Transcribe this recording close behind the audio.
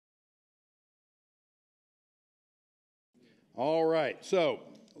All right. So,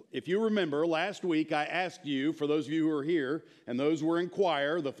 if you remember, last week I asked you, for those of you who are here, and those who are in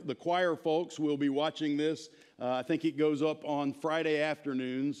choir, the choir folks will be watching this. I think it goes up on Friday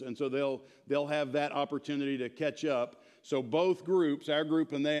afternoons, and so they'll have that opportunity to catch up. So both groups, our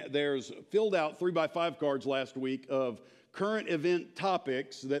group and theirs, filled out 3x5 cards last week of current event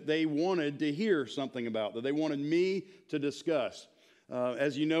topics that they wanted to hear something about, that they wanted me to discuss.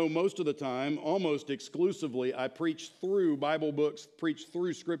 As you know, most of the time, almost exclusively, I preach through Bible books, preach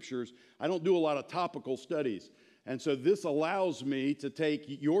through scriptures. I don't do a lot of topical studies. And so this allows me to take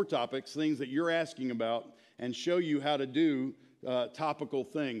your topics, things that you're asking about, and show you how to do topical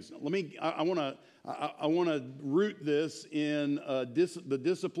things. I want to root this in the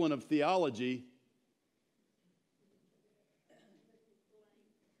discipline of theology.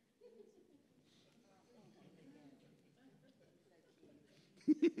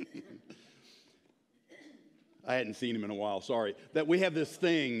 I hadn't seen him in a while. Sorry. That we have this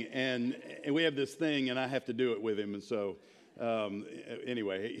thing, and I have to do it with him. And so,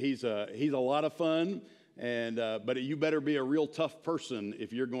 anyway, he's a lot of fun. And but you better be a real tough person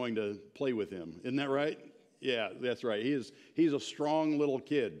if you're going to play with him. Isn't that right? Yeah, that's right. He's a strong little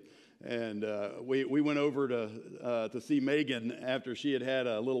kid. And we went over to see Megan after she had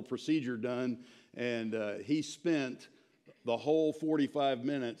a little procedure done, and he spent the whole 45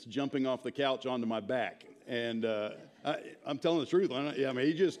 minutes jumping off the couch onto my back. And I'm telling the truth. I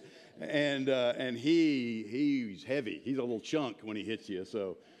mean, he's heavy. He's a little chunk when he hits you.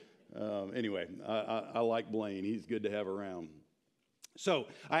 So anyway, I like Blaine. He's good to have around. So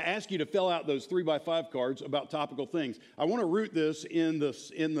I ask you to fill out those 3x5 cards about topical things. I want to root this in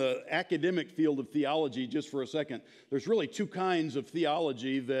the academic field of theology just for a second. There's really two kinds of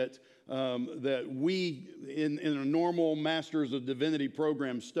theology that we in a normal Masters of Divinity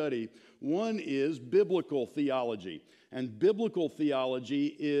program study. One is biblical theology. And biblical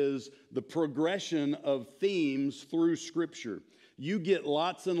theology is the progression of themes through Scripture. You get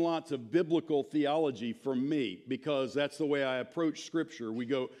lots and lots of biblical theology from me because that's the way I approach Scripture.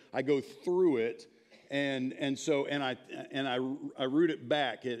 I go through it, and I root it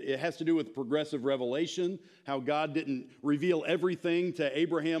back. It has to do with progressive revelation, how God didn't reveal everything to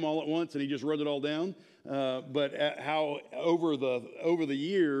Abraham all at once, and He just wrote it all down. But how over the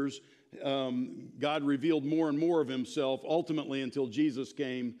years, God revealed more and more of Himself, ultimately until Jesus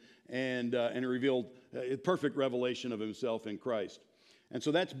came and revealed a perfect revelation of Himself in Christ. And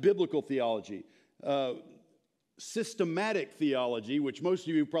so that's biblical theology. Systematic theology, which most of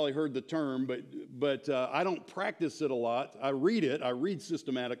you have probably heard the term, but I don't practice it a lot. I read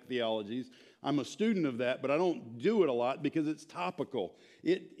systematic theologies. I'm a student of that, but I don't do it a lot because it's topical.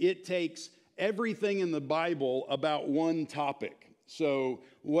 It takes everything in the Bible about one topic. So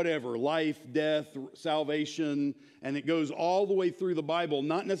whatever, life, death, salvation, and it goes all the way through the Bible,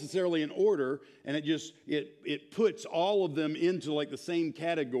 not necessarily in order, and it puts all of them into like the same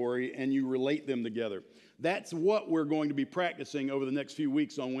category, and you relate them together. That's what we're going to be practicing over the next few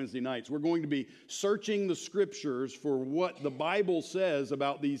weeks on Wednesday nights. We're going to be searching the Scriptures for what the Bible says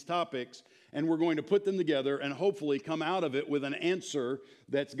about these topics, and we're going to put them together and hopefully come out of it with an answer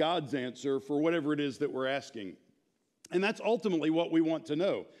that's God's answer for whatever it is that we're asking. And that's ultimately what we want to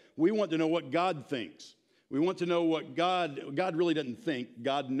know. We want to know what God thinks. We want to know what God really doesn't think.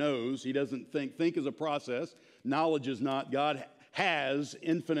 God knows. He doesn't think. Think is a process. Knowledge is not. God has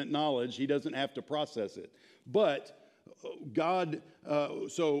infinite knowledge. He doesn't have to process it. But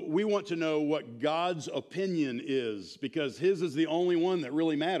so we want to know what God's opinion is, because His is the only one that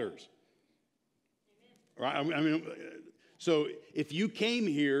really matters. Right? I mean, so if you came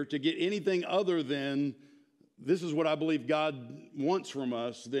here to get anything other than this is what I believe God wants from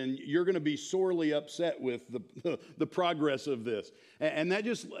us, then you're going to be sorely upset with the progress of this. And that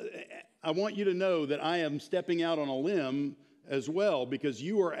I want you to know that I am stepping out on a limb as well, because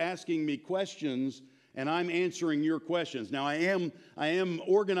you are asking me questions and I'm answering your questions. Now I am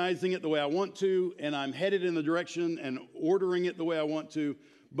organizing it the way I want to, and I'm headed in the direction and ordering it the way I want to,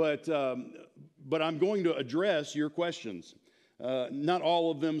 but I'm going to address your questions. Not all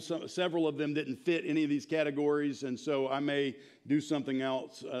of them, several of them didn't fit any of these categories, and so I may do something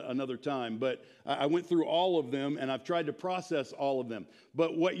else another time. But I went through all of them, and I've tried to process all of them.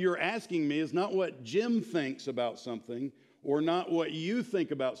 But what you're asking me is not what Jim thinks about something, or not what you think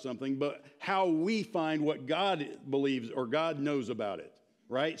about something, but how we find what God believes or God knows about it.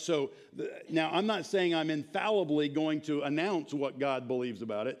 Right? So now I'm not saying I'm infallibly going to announce what God believes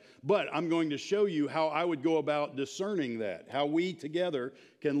about it, but I'm going to show you how I would go about discerning that, how we together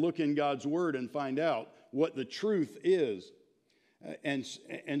can look in God's Word and find out what the truth is.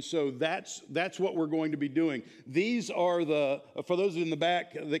 And so that's what we're going to be doing. These are for those in the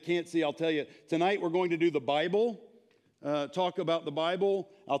back that can't see, I'll tell you, tonight we're going to do the Bible, talk about the Bible.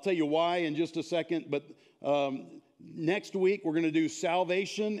 I'll tell you why in just a second, but next week we're going to do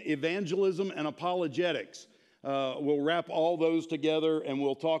salvation, evangelism, and apologetics. We'll wrap all those together and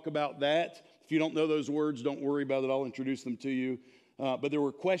we'll talk about that. If you don't know those words, don't worry about it. I'll introduce them to you. But there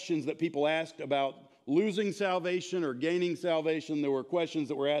were questions that people asked about losing salvation or gaining salvation. There were questions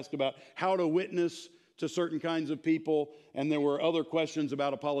that were asked about how to witness to certain kinds of people. And there were other questions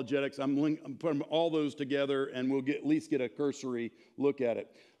about apologetics. I'm putting all those together and we'll at least get a cursory look at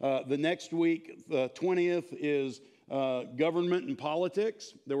it. The next week, the 20th, is government and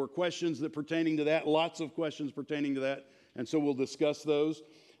politics. There were questions that pertaining to that, lots of questions pertaining to that. And so we'll discuss those.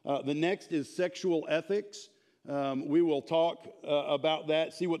 The next is sexual ethics. We will talk about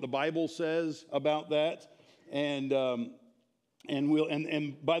that, see what the Bible says about that, and by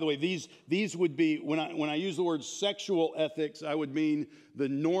the way, these would be when I use the word sexual ethics, I would mean the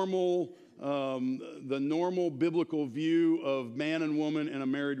normal biblical view of man and woman in a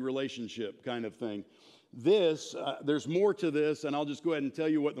married relationship kind of thing. There's more to this, and I'll just go ahead and tell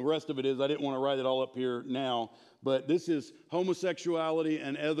you what the rest of it is. I didn't want to write it all up here now, but this is homosexuality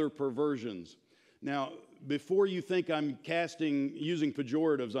and other perversions. Now, before you think I'm using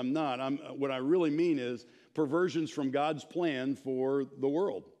pejoratives, I'm not. What I really mean is perversions from God's plan for the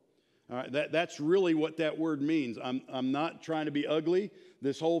world. All right, that's really what that word means. I'm not trying to be ugly.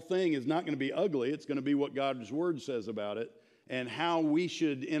 This whole thing is not going to be ugly. It's going to be what God's word says about it and how we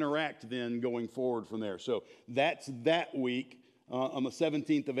should interact then going forward from there. So that's that week on the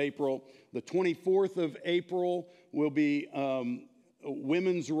 17th of April. The 24th of April will be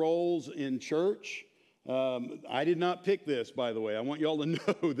women's roles in church. I did not pick this, by the way. I want y'all to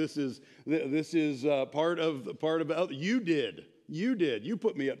know this is part of you did. You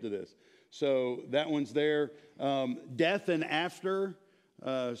put me up to this. So that one's there. Death and after.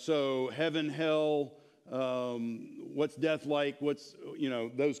 So heaven, hell. What's death like? What's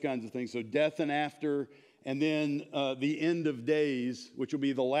those kinds of things. So death and after, and then the end of days, which will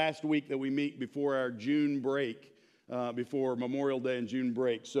be the last week that we meet before our June break. Before Memorial Day and June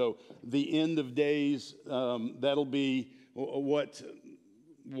break. So the end of days, that'll be we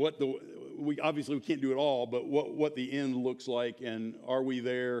obviously we can't do it all, but what the end looks like, and are we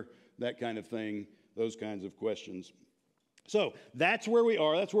there, that kind of thing, those kinds of questions. So that's where we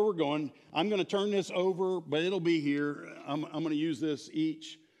are. That's where we're going. I'm going to turn this over, but it'll be here. I'm going to use this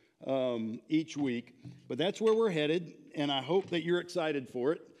each week. But that's where we're headed, and I hope that you're excited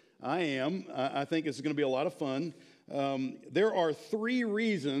for it. I am. I think it's going to be a lot of fun. There are 3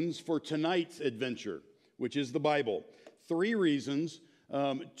 reasons for tonight's adventure, which is the Bible. 3 reasons.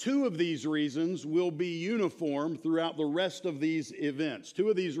 2 of these reasons will be uniform throughout the rest of these events. 2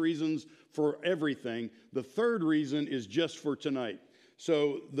 of these reasons for everything. The 3rd reason is just for tonight.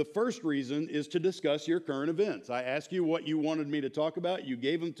 So the first reason is to discuss your current events. I asked you what you wanted me to talk about. You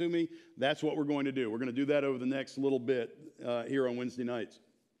gave them to me. That's what we're going to do. We're going to do that over the next little bit here on Wednesday nights.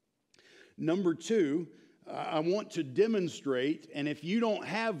 Number 2, I want to demonstrate, and if you don't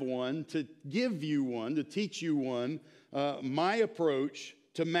have one, to give you one, to teach you one, my approach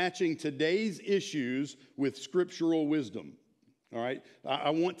to matching today's issues with scriptural wisdom. All right?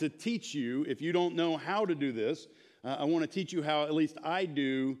 I want to teach you, if you don't know how to do this, I want to teach you how at least I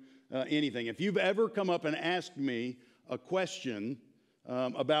do anything. If you've ever come up and asked me a question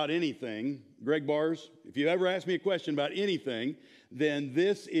about anything, Greg Bars, if you ever asked me a question about anything, then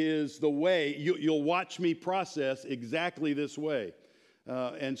this is the way, you'll watch me process exactly this way.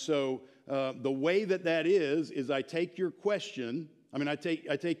 And so the way that is I take your question, I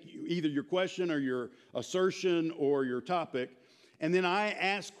take either your question or your assertion or your topic, and then I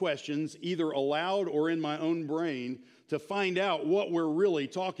ask questions either aloud or in my own brain to find out what we're really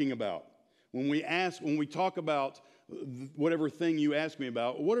talking about. When we talk about whatever thing you ask me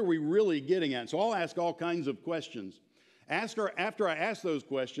about, what are we really getting at? So I'll ask all kinds of questions. After I ask those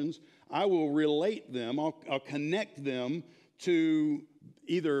questions, I will relate them. I'll connect them to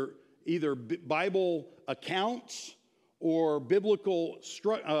either Bible accounts or biblical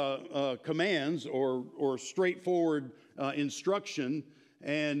commands or straightforward instruction,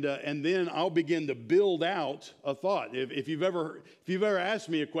 and then I'll begin to build out a thought. If you've ever asked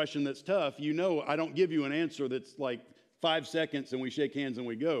me a question that's tough, you know I don't give you an answer that's like 5 seconds and we shake hands and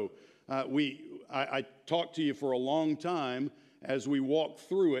we go. I talk to you for a long time as we walk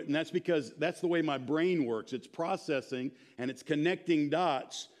through it, and that's because that's the way my brain works. It's processing and it's connecting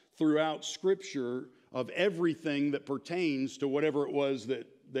dots throughout Scripture of everything that pertains to whatever it was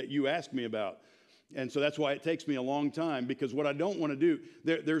that you asked me about. And so that's why it takes me a long time, because what I don't want to do,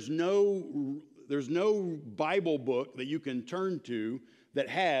 there's no Bible book that you can turn to that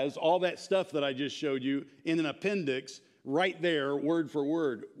has all that stuff that I just showed you in an appendix right there, word for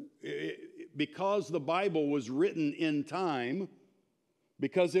word. Because the Bible was written in time,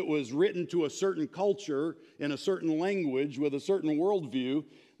 because it was written to a certain culture in a certain language with a certain worldview,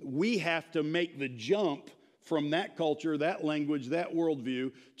 we have to make the jump from that culture, that language, that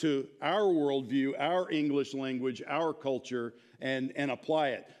worldview to our worldview, our English language, our culture, and apply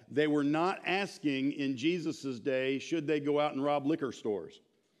it. They were not asking in Jesus' day, should they go out and rob liquor stores,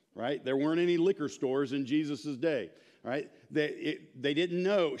 right? There weren't any liquor stores in Jesus' day, right? They didn't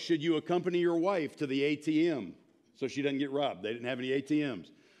know, should you accompany your wife to the ATM so she doesn't get robbed? They didn't have any ATMs.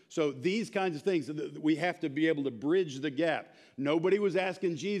 So these kinds of things, we have to be able to bridge the gap. Nobody was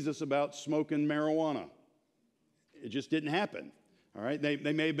asking Jesus about smoking marijuana. It just didn't happen, all right? They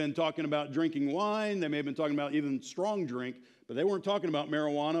may have been talking about drinking wine. They may have been talking about even strong drink, but they weren't talking about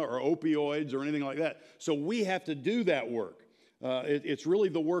marijuana or opioids or anything like that. So we have to do that work. It's really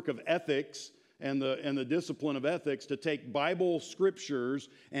the work of ethics and the discipline of ethics to take Bible scriptures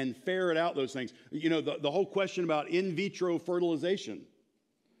and ferret out those things. You know, the whole question about in vitro fertilization,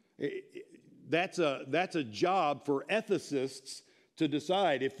 that's a job for ethicists to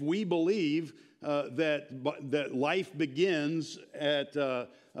decide. If we believe that life begins at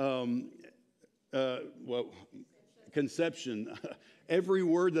conception. Every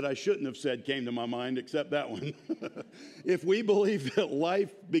word that I shouldn't have said came to my mind except that one. If we believe that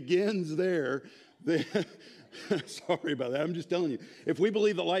life begins there, then sorry about that. I'm just telling you. If we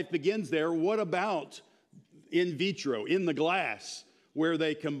believe that life begins there, what about in vitro, in the glass, where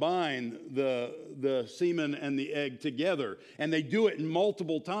they combine the semen and the egg together, and they do it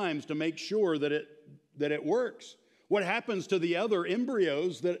multiple times to make sure that it works? What happens to the other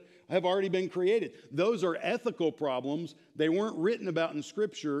embryos that have already been created? Those are ethical problems. They weren't written about in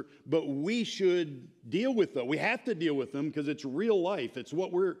Scripture, but we should deal with them. We have to deal with them because it's real life. It's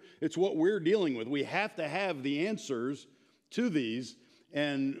what we're dealing with. We have to have the answers to these.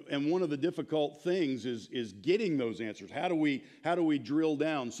 And one of the difficult things is getting those answers. How do we drill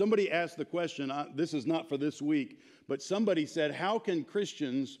down? Somebody asked the question, this is not for this week, but somebody said, how can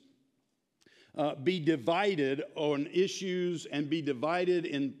Christians be divided on issues and be divided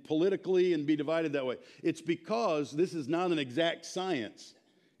in politically and be divided that way? It's because this is not an exact science.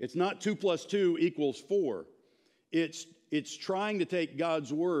 It's not 2 + 2 = 4. It's trying to take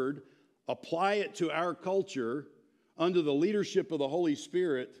God's word, apply it to our culture, under the leadership of the Holy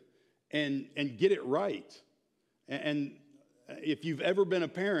Spirit, and get it right. And if you've ever been a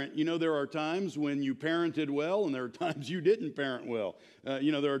parent, you know there are times when you parented well and there are times you didn't parent well.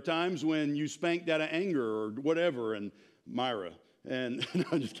 There are times when you spanked out of anger or whatever, and Myra. And no,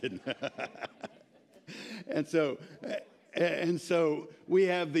 I'm just kidding. And so we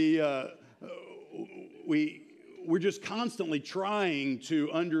have we're just constantly trying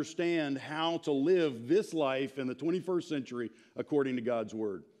to understand how to live this life in the 21st century according to God's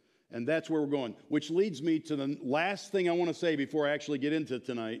word. And that's where we're going, which leads me to the last thing I want to say before I actually get into it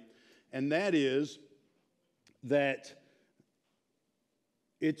tonight, and that is that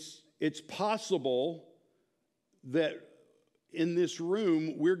it's possible that in this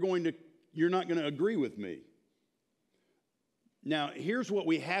room you're not going to agree with me. Now, here's what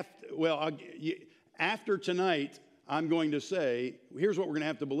we have to, after tonight, I'm going to say, here's what we're going to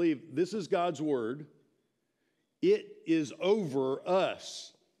have to believe. This is God's word. It is over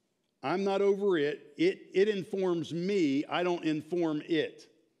us. I'm not over it. It informs me. I don't inform it,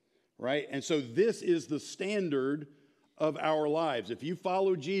 right? And so this is the standard of our lives. If you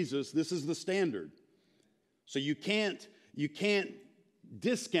follow Jesus, this is the standard. So you can't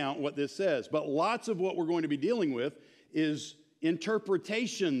discount what this says. But lots of what we're going to be dealing with is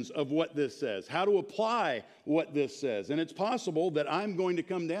interpretations of what this says, how to apply what this says. And it's possible that I'm going to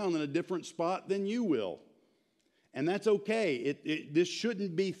come down in a different spot than you will. And that's okay. This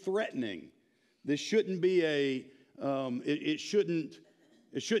shouldn't be threatening. This shouldn't be it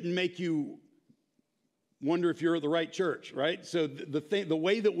shouldn't make you wonder if you're at the right church, right? So the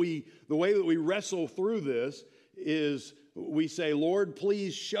way that we wrestle through this is we say, Lord,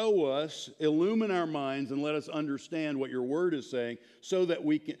 please show us, illumine our minds, and let us understand what your word is saying so that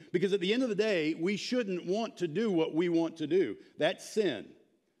we can, because at the end of the day, we shouldn't want to do what we want to do. That's sin.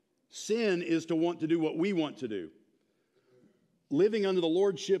 Sin is to want to do what we want to do. Living under the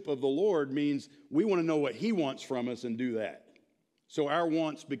lordship of the Lord means we want to know what he wants from us and do that. So our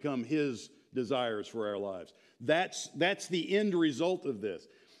wants become his desires for our lives. That's the end result of this.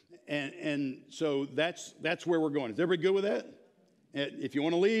 And so that's where we're going. Is everybody good with that? And if you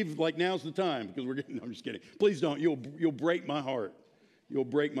want to leave, like now's the time, because we're getting, no, I'm just kidding. Please don't. You'll break my heart. You'll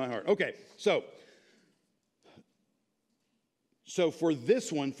break my heart. Okay, so for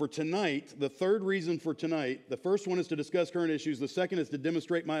this one, for tonight, the third reason for tonight, the first one is to discuss current issues. The second is to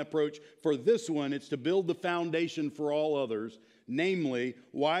demonstrate my approach. For this one, it's to build the foundation for all others, namely,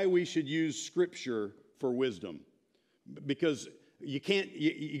 why we should use Scripture for wisdom. Because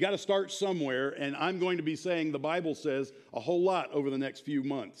you got to start somewhere, and I'm going to be saying the Bible says a whole lot over the next few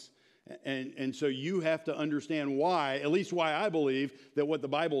months. And so you have to understand why, at least why I believe that what the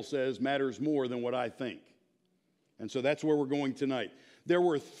Bible says matters more than what I think. And so that's where we're going tonight. There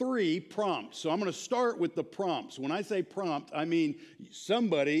were 3 prompts. So I'm going to start with the prompts. When I say prompt, I mean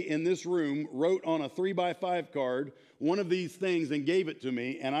somebody in this room wrote on a 3x5 card one of these things and gave it to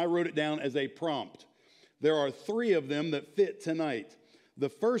me, and I wrote it down as a prompt. There are 3 of them that fit tonight. The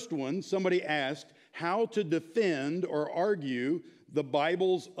first one, somebody asked how to defend or argue the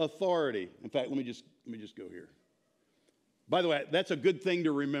Bible's authority. In fact, let me just go here. By the way, that's a good thing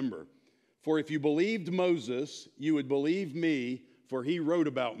to remember. For if you believed Moses, you would believe me, for he wrote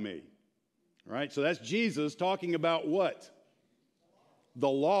about me. All right, so that's Jesus talking about what? The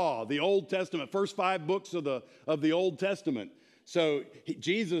law, the Old Testament, first 5 books of the Old Testament. So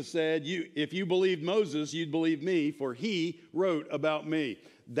Jesus said, if you believed Moses, you'd believe me, for he wrote about me.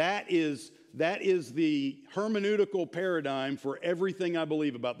 That is the hermeneutical paradigm for everything I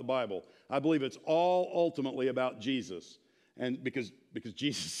believe about the Bible. I believe it's all ultimately about Jesus. And because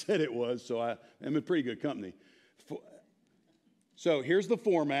Jesus said it was, so I am in pretty good company. So here's the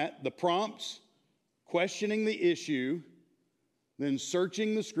format: the prompts, questioning the issue, then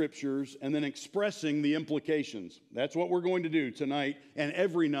searching the Scriptures, and then expressing the implications. That's what we're going to do tonight and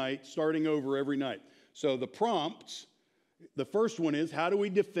every night, starting over every night. So the prompts, the first one is, how do we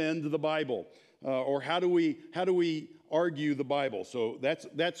defend the Bible? Or how do we argue the Bible? So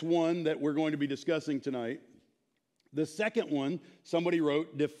that's one that we're going to be discussing tonight. The second one, somebody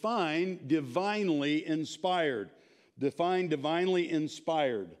wrote, define divinely inspired. Define divinely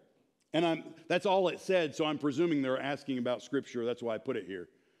inspired. And that's all it said, so I'm presuming they're asking about Scripture. That's why I put it here.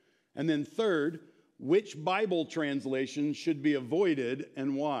 And then third, which Bible translation should be avoided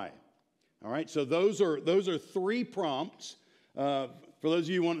and why? All right, so those are 3 prompts. For those of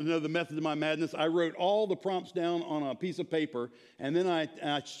you who want to know the method of my madness, I wrote all the prompts down on a piece of paper, and then I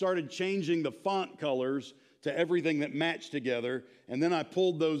started changing the font colors to everything that matched together, and then I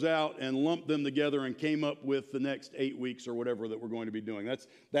pulled those out and lumped them together and came up with the next 8 weeks or whatever that we're going to be doing.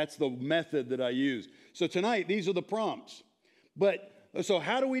 That's the method that I used. So tonight, these are the prompts. So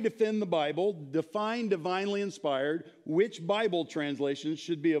how do we defend the Bible? Define divinely inspired. Which Bible translations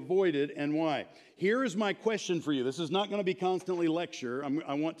should be avoided and why? Here is my question for you. This is not going to be constantly lecture.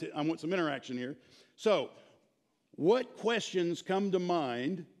 I want some interaction here. So what questions come to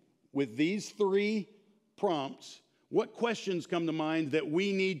mind with these 3 prompts? What questions come to mind that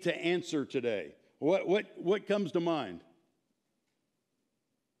we need to answer today? What comes to mind?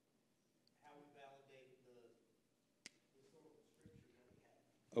 How we validate the historical scripture that we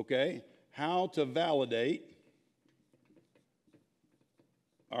have. Okay, how to validate.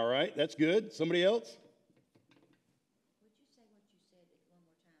 All right, that's good. Somebody else? Would you say what you said one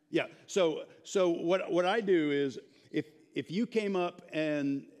more time? Yeah. So what I do is if you came up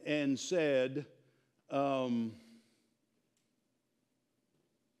and said,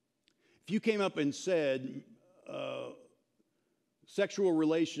 sexual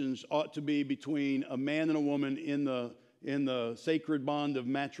relations ought to be between a man and a woman in the sacred bond of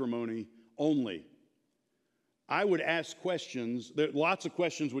matrimony only, I would ask questions. Lots of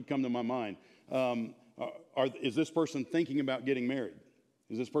questions would come to my mind. Is this person thinking about getting married?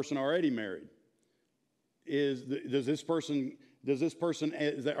 Is this person already married? Are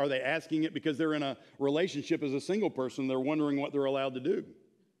they asking it because they're in a relationship as a single person? They're wondering what they're allowed to do.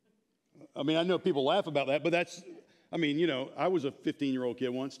 I mean, I know people laugh about that, but I was a 15-year-old kid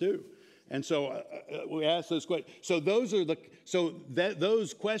once too. And so we ask those questions. So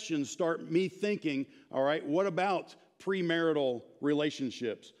those questions start me thinking, all right, what about premarital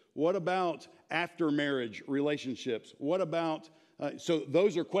relationships? What about after marriage relationships? What about, so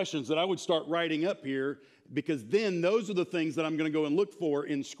those are questions that I would start writing up here, because then those are the things that I'm going to go and look for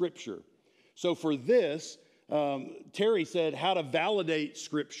in Scripture. So for this, Terry said how to validate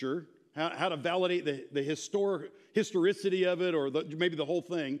Scripture, how to validate the historicity of it, or maybe the whole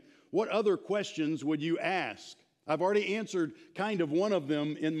thing. What other questions would you ask? I've already answered kind of one of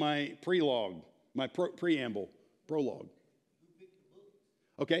them in my prologue.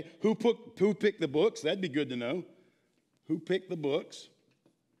 Okay, who picked the books? That'd be good to know. Who picked the books?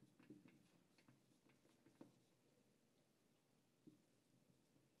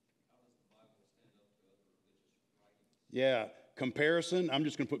 Yeah, comparison. I'm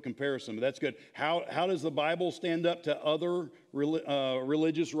just going to put comparison, but that's good. How does the Bible stand up to other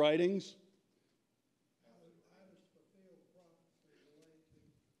religious writings?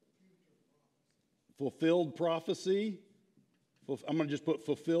 Fulfilled prophecy. I'm going to just put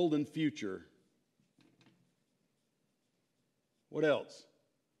fulfilled and future. What else?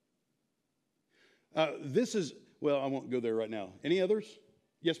 This is, well, I won't go there right now. Any others?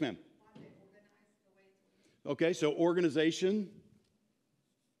 Yes, ma'am. Okay, so organization.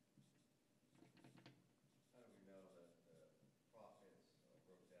 How do we know that the prophets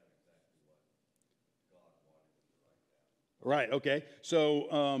wrote down exactly what God wanted them to write down? Right, okay. So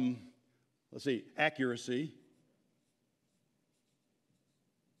let's see, accuracy.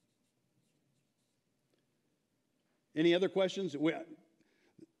 Any other questions?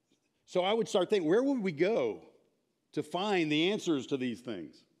 So I would start thinking, where would we go to find the answers to these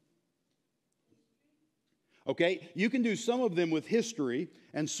things? Okay, you can do some of them with history,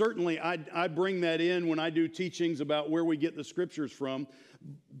 and certainly I bring that in when I do teachings about where we get the scriptures from.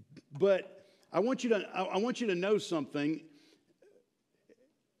 But I want you to know something.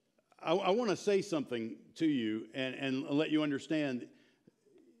 I want to say something to you and let you understand.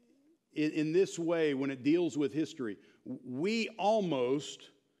 In this way, when it deals with history, we almost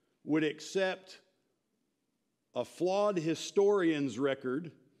would accept a flawed historian's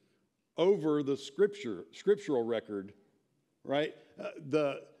record over the scriptural record, right?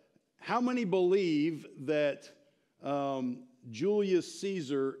 How many believe that Julius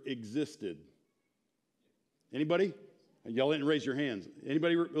Caesar existed? Anybody? Y'all didn't raise your hands.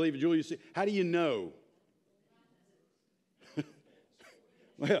 Anybody believe Julius Caesar? How do you know?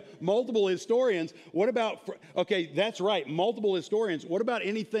 Well, multiple historians. What about, okay, that's right, multiple historians. What about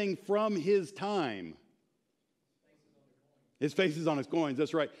anything from his time? His face is on his coins,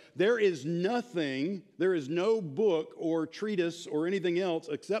 that's right. There is no book or treatise or anything else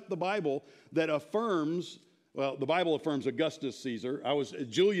except the Bible that affirms, well, the Bible affirms Augustus Caesar.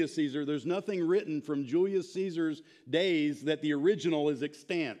 Julius Caesar. There's nothing written from Julius Caesar's days that the original is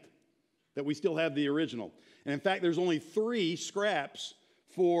extant, that we still have the original. And in fact, there's only 3 scraps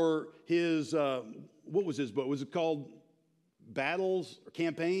for his, what was his book? Was it called Battles or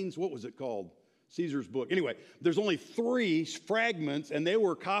Campaigns? What was it called? Caesar's book. Anyway, there's only 3 fragments, and they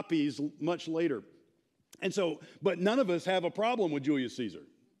were copies much later. And so, but none of us have a problem with Julius Caesar.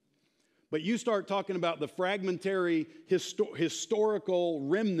 But you start talking about the fragmentary historical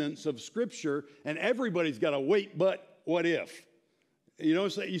remnants of Scripture, and everybody's got a wait, but what if? You know,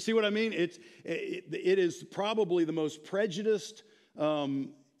 you see what I mean? It is probably the most prejudiced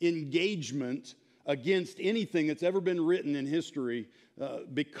engagement against anything that's ever been written in history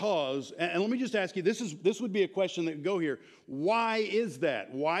because, and let me just ask you, this would be a question that would go here. Why is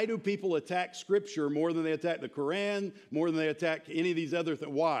that? Why do people attack Scripture more than they attack the Quran, more than they attack any of these other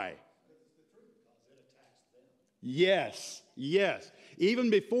things? Why? Yes. Even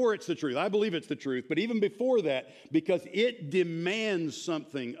before it's the truth. I believe it's the truth, but even before that, because it demands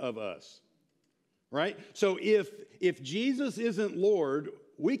something of us. Right? So if Jesus isn't Lord,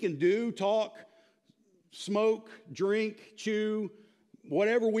 we can do, talk, smoke, drink, chew,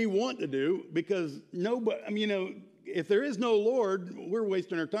 whatever we want to do, because nobody, I mean, if there is no Lord, we're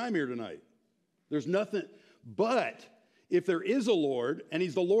wasting our time here tonight. There's nothing. But if there is a Lord, and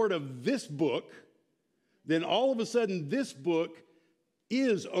he's the Lord of this book, then all of a sudden this book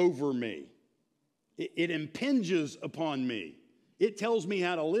is over me. It impinges upon me. It tells me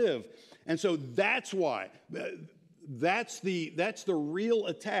how to live. And so that's why. That's the real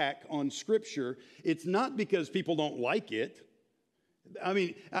attack on Scripture. It's not because people don't like it. I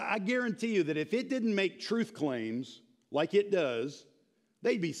mean, I guarantee you that if it didn't make truth claims like it does,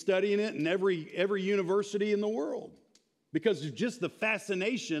 they'd be studying it in every university in the world because of just the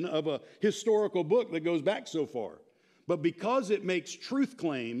fascination of a historical book that goes back so far. But because it makes truth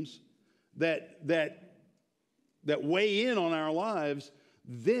claims that weigh in on our lives,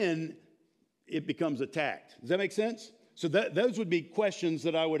 then it becomes attacked. Does that make sense? So those would be questions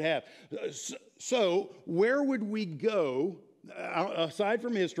that I would have. So where would we go, aside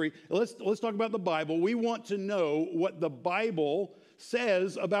from history? Let's talk about the Bible. We want to know what the Bible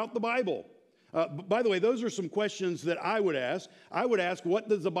says about the Bible. By the way, those are some questions that I would ask. I would ask, what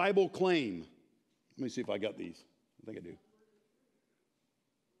does the Bible claim? Let me see if I got these. I think I do.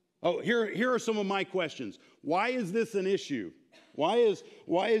 Oh, here are some of my questions. Why is this an issue? Why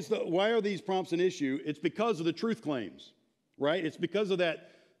are these prompts an issue? It's because of the truth claims, right? It's because of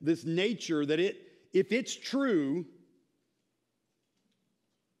this nature that if it's true,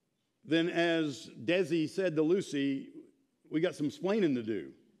 then as Desi said to Lucy, we got some splaining to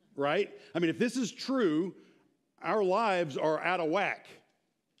do, right? I mean, if this is true, our lives are out of whack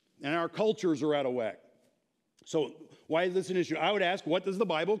and our cultures are out of whack. So why is this an issue? I would ask, what does the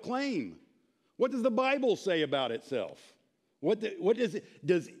Bible claim? What does the Bible say about itself? What does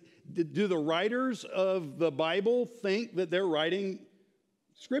it, do the writers of the Bible think that they're writing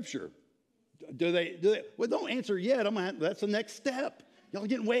Scripture? Do they? Well, don't answer yet. That's the next step. Y'all are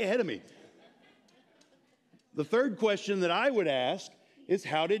getting way ahead of me. The third question that I would ask is,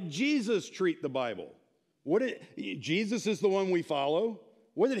 how did Jesus treat the Bible? Jesus is the one we follow.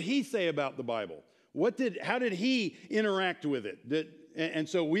 What did he say about the Bible? How did he interact with it?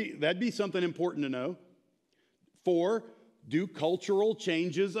 That'd be something important to know. 4, do cultural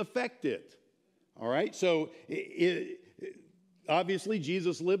changes affect it? All right, so obviously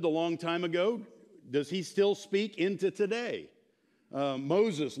Jesus lived a long time ago. Does he still speak into today?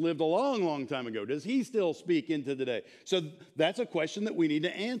 Moses lived a long, long time ago. Does he still speak into today? So that's a question that we need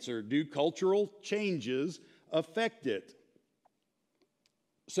to answer. Do cultural changes affect it?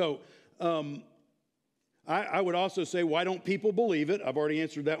 So I would also say, why don't people believe it? I've already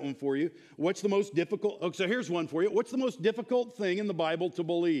answered that one for you. What's the most difficult? Oh, so here's one for you. What's the most difficult thing in the Bible to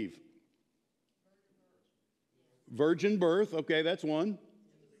believe? Virgin birth. Okay, that's one.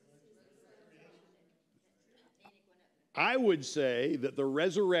 I would say that the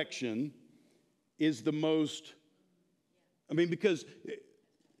resurrection is the most, because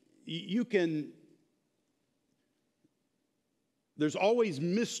there's always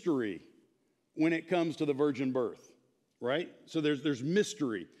mystery when it comes to the virgin birth, right? So there's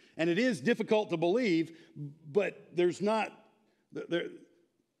mystery. And it is difficult to believe, but it's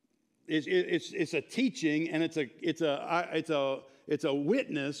a teaching and it's a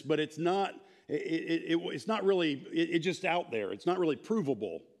witness, but it's not really, it's just out there. It's not really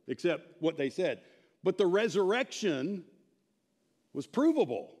provable, except what they said. But the resurrection was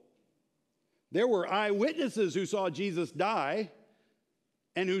provable. There were eyewitnesses who saw Jesus die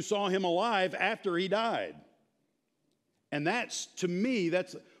and who saw him alive after he died. And to me,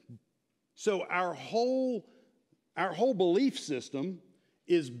 so our whole belief system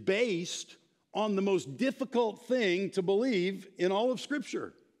is based on the most difficult thing to believe in all of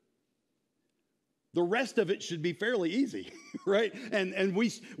Scripture. The rest of it should be fairly easy, right? And we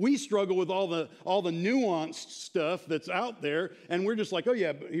struggle with all the nuanced stuff that's out there, and we're just like, oh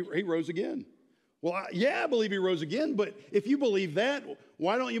yeah, he rose again. Well, I believe he rose again, but if you believe that,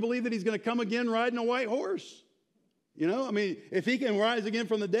 why don't you believe that he's going to come again riding a white horse? If he can rise again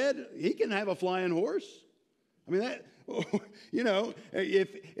from the dead, he can have a flying horse. If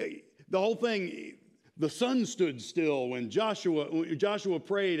the whole thing, the sun stood still when Joshua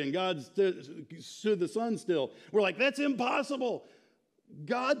prayed and God stood the sun still. We're like, that's impossible.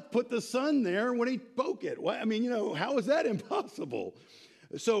 God put the sun there when he spoke it. How is that impossible?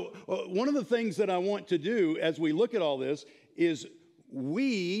 So one of the things that I want to do as we look at all this is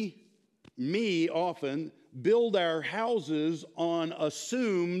me often build our houses on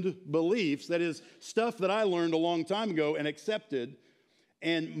assumed beliefs. That is, stuff that I learned a long time ago and accepted.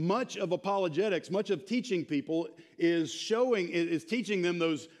 And much of apologetics, much of teaching people is teaching them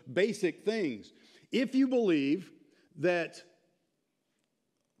those basic things. If you believe that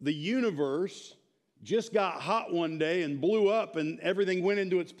the universe just got hot one day and blew up and everything went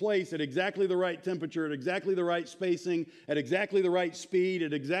into its place at exactly the right temperature, at exactly the right spacing, at exactly the right speed,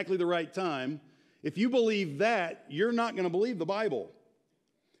 at exactly the right time, if you believe that, you're not going to believe the Bible.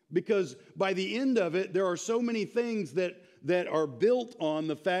 Because by the end of it, there are so many things that are built on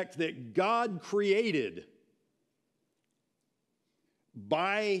the fact that God created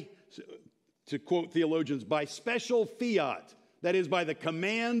to quote theologians, by special fiat, that is, by the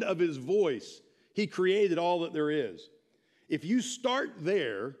command of his voice, he created all that there is. If you start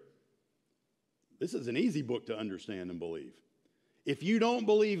there, this is an easy book to understand and believe. If you don't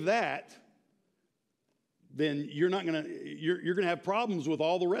believe that, then you're going to have problems with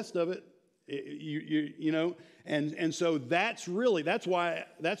all the rest of it. And so that's why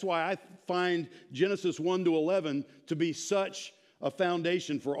I find Genesis 1-11 to be such a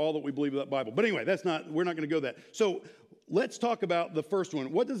foundation for all that we believe about the Bible. But anyway, we're not going to go that. So let's talk about the first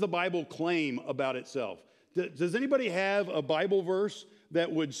one. What does the Bible claim about itself? Does anybody have a Bible verse that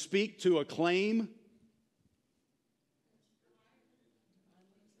would speak to a claim?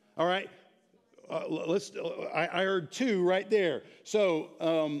 All right. I heard 2 right there.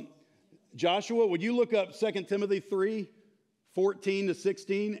 So Joshua, would you look up 2 Timothy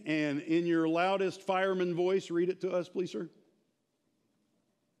 3:14-16, and in your loudest fireman voice, read it to us, please, sir?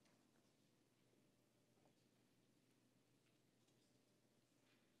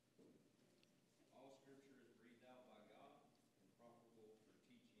 All Scripture is breathed out by God and profitable for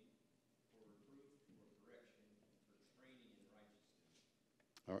teaching, for reproof, for correction,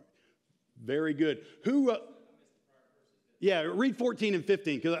 All right. Very good. Who? Yeah, read 14 and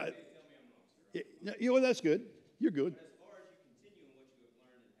 15 because well, that's good. You're good. As far as you continue in what you have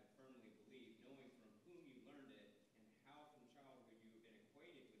learned and have firmly believed, knowing from whom you learned it, and how from childhood you have been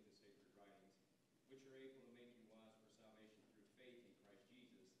acquainted with the sacred writings, which are able to make you wise for salvation through faith in Christ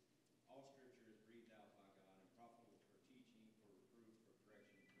Jesus. All Scripture is breathed out by God and profitable for teaching, for reproof, for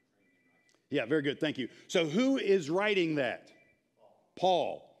correction, for training in righteousness. Yeah, very good. Thank you. So who is writing that?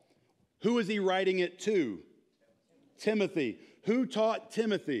 Paul. Who is he writing it to? Timothy. Who taught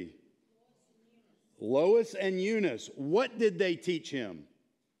Timothy? Lois and Eunice. What did they teach him?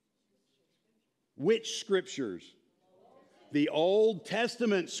 Which scriptures? The Old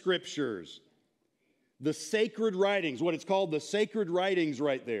Testament scriptures. The sacred writings, what it's called the sacred writings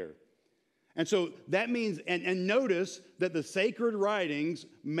right there. And so that means, and notice that the sacred writings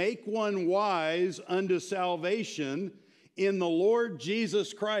make one wise unto salvation in the Lord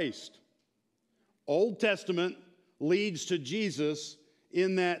Jesus Christ. Old Testament leads to Jesus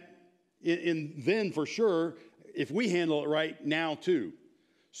in that, then for sure, if we handle it right, now too.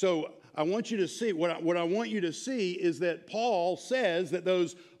 So I want you to see, what I want you to see is that Paul says that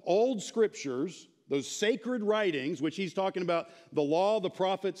those old scriptures, those sacred writings, which he's talking about the law, the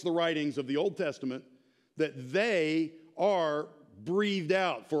prophets, the writings of the Old Testament, that they are breathed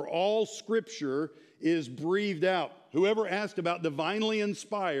out. For all scripture is breathed out. Whoever asked about divinely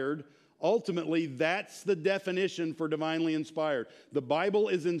inspired, ultimately, that's the definition for divinely inspired. The Bible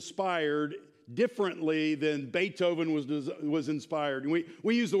is inspired differently than Beethoven was inspired. And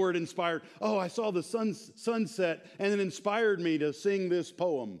we use the word inspired. Oh, I saw the sunset and it inspired me to sing this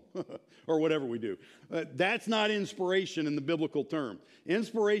poem or whatever we do. That's not inspiration in the biblical term.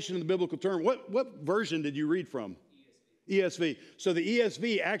 Inspiration in the biblical term, what version did you read from? ESV. So the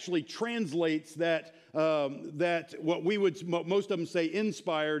ESV actually translates that what we would, most of them say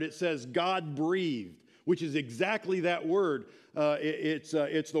inspired, it says God breathed, which is exactly that word. It's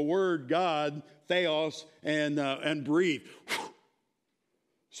the word God, theos, and breathe.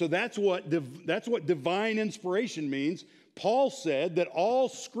 So that's what divine inspiration means. Paul said that all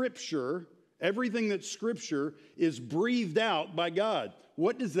scripture, everything that's scripture, is breathed out by God.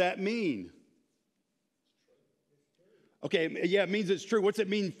 What does that mean? Okay, yeah, it means it's true. What's it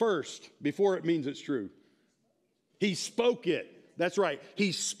mean first, before it means it's true? He spoke it. That's right.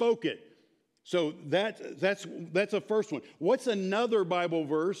 He spoke it. So that's a first one. What's another Bible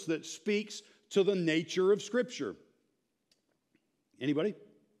verse that speaks to the nature of Scripture? Anybody?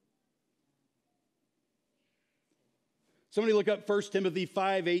 Somebody look up 1 Timothy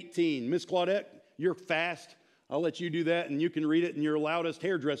 5:18. Miss Claudette, you're fast. I'll let you do that, and you can read it in your loudest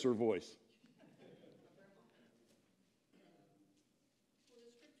hairdresser voice.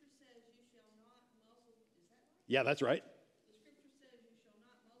 Yeah, that's right. The scripture says, "You shall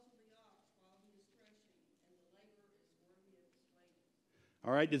not muzzle the ox while he is threshing, and the laborer is worthy of his wages."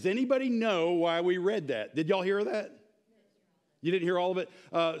 All right, does anybody know why we read that? Did y'all hear that? You didn't hear all of it?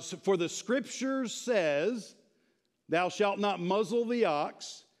 So for the scripture says, "Thou shalt not muzzle the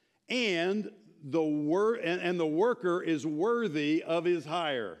ox, and the worker is worthy of his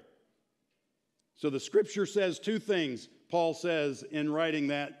hire." So the scripture says two things, Paul says in writing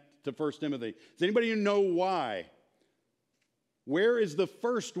that to 1 Timothy. Does anybody know why? Where is the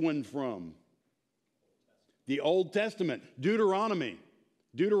first one from? The Old Testament. Deuteronomy.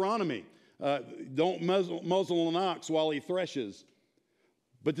 Don't muzzle an ox while he threshes.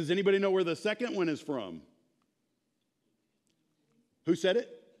 But does anybody know where the second one is from? Who said it?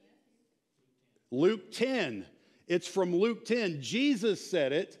 Luke 10. It's from Luke 10. Jesus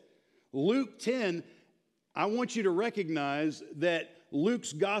said it. Luke 10, I want you to recognize that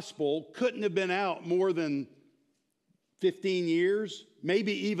Luke's gospel couldn't have been out more than 15 years,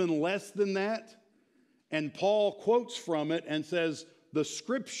 maybe even less than that. And Paul quotes from it and says, the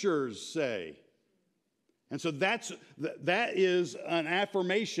scriptures say. And so that is an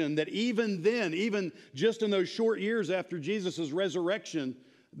affirmation that even then, even just in those short years after Jesus' resurrection,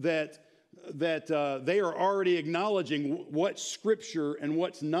 that they are already acknowledging what's scripture and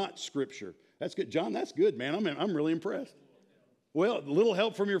what's not scripture. That's good. John, that's good, man. I'm really impressed. Well, a little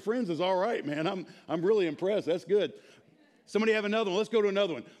help from your friends is all right, man. I'm really impressed. That's good. Somebody have another one. Let's go to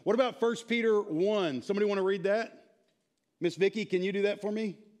another one. What about 1 Peter 1? Somebody want to read that? Miss Vicky, can you do that for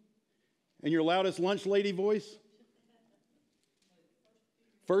me? In your loudest lunch lady voice?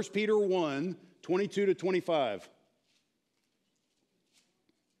 1 Peter 1, 22 to 25.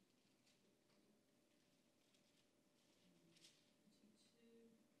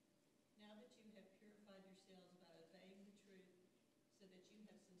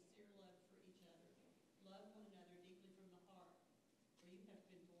 Love one another deeply from the heart, for you have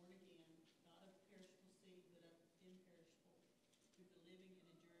been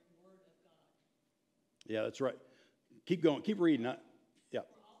Yeah, that's right. Keep going. Keep reading. Yeah.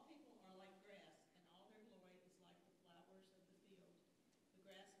 For all people are like grass, and all their glory is like the flowers of the field. The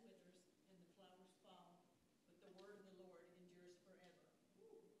grass withers and the flowers fall, but the word of the Lord endures forever.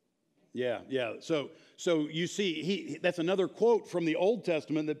 Yeah. So you see, that's another quote from the Old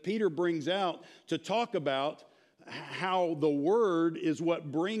Testament that Peter brings out to talk about how the Word is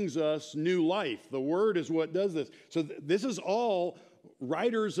what brings us new life. The Word is what does this. So this is all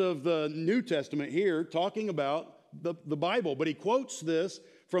writers of the New Testament here talking about the Bible. But he quotes this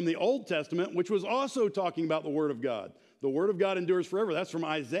from the Old Testament, which was also talking about the Word of God. The Word of God endures forever. That's from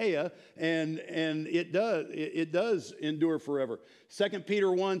Isaiah, and it does endure forever. 2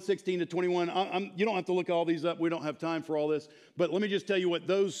 Peter 1, 16 to 21. You don't have to look all these up. We don't have time for all this. But let me just tell you what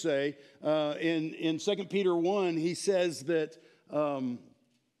those say. In 2 Peter 1, he says that,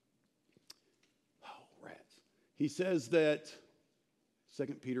 He says that, 2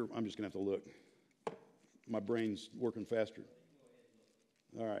 Peter, I'm just going to have to look. My brain's working faster.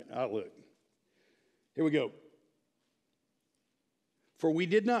 All right, I'll look. Here we go. For we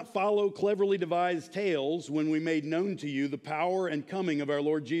did not follow cleverly devised tales when we made known to you the power and coming of our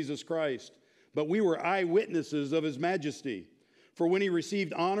Lord Jesus Christ, but we were eyewitnesses of his majesty. For when he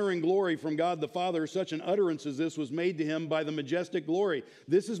received honor and glory from God the Father, such an utterance as this was made to him by the majestic glory.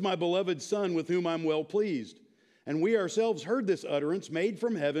 This is my beloved Son with whom I'm well pleased. And we ourselves heard this utterance made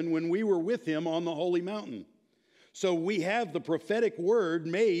from heaven when we were with him on the holy mountain. So we have the prophetic word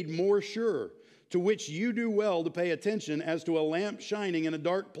made more sure, to which you do well to pay attention as to a lamp shining in a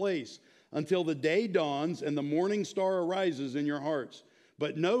dark place until the day dawns and the morning star arises in your hearts.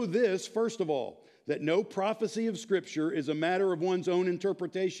 But know this, first of all, that no prophecy of Scripture is a matter of one's own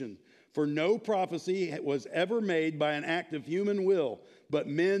interpretation. For no prophecy was ever made by an act of human will, but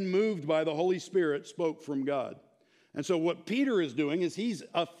men moved by the Holy Spirit spoke from God. And so what Peter is doing is he's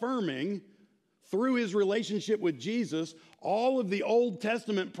affirming through his relationship with Jesus all of the Old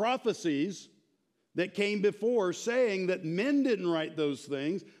Testament prophecies that came before, saying that men didn't write those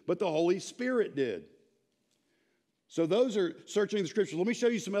things, but the Holy Spirit did. So those are searching the Scriptures. Let me show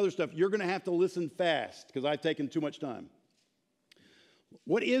you some other stuff. You're going to have to listen fast because I've taken too much time.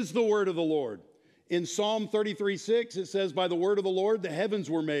 What is the word of the Lord? In Psalm 33:6, it says, by the word of the Lord the heavens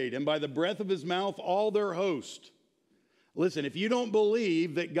were made, and by the breath of his mouth all their host. Listen, if you don't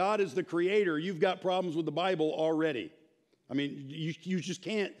believe that God is the creator, you've got problems with the Bible already. I mean, you just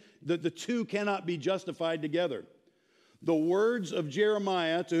can't, the two cannot be justified together. The words of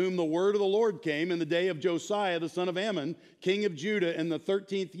Jeremiah, to whom the word of the Lord came in the day of Josiah, the son of Ammon, king of Judah, in the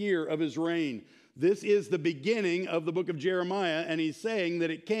 13th year of his reign. This is the beginning of the book of Jeremiah, and he's saying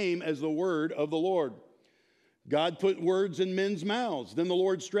that it came as the word of the Lord. God put words in men's mouths. Then the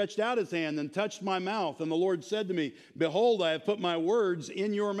Lord stretched out his hand and touched my mouth, and the Lord said to me, behold, I have put my words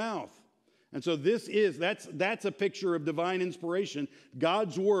in your mouth. And so that's a picture of divine inspiration,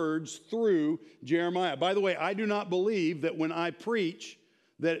 God's words through Jeremiah. By the way, I do not believe that when I preach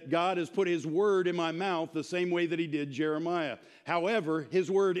that God has put his word in my mouth the same way that he did Jeremiah. However,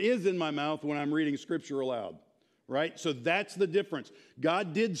 his word is in my mouth when I'm reading Scripture aloud, right? So that's the difference.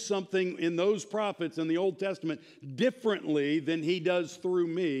 God did something in those prophets in the Old Testament differently than he does through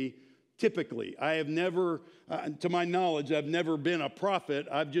me. Typically, I have never, to my knowledge, I've never been a prophet.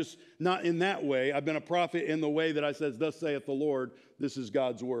 I've just, not in that way. I've been a prophet in the way that I says, thus saith the Lord, this is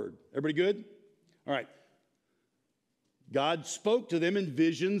God's word. Everybody good? All right. God spoke to them in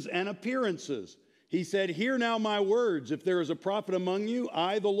visions and appearances. He said, hear now my words. If there is a prophet among you,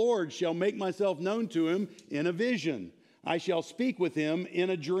 I, the Lord, shall make myself known to him in a vision. I shall speak with him in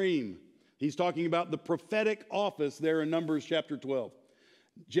a dream. He's talking about the prophetic office there in Numbers chapter 12.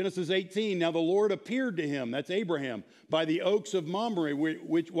 Genesis 18, now the Lord appeared to him, that's Abraham, by the oaks of Mamre,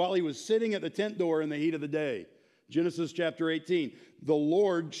 which while he was sitting at the tent door in the heat of the day. Genesis chapter 18, the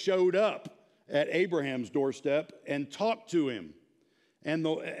Lord showed up at Abraham's doorstep and talked to him.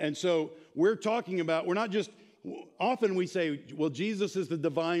 And so we're talking about, we're not just, often we say, well, Jesus is the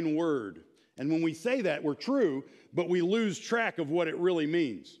divine word. And when we say that, we're true, but we lose track of what it really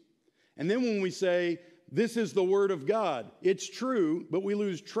means. And then when we say, this is the word of God, it's true, but we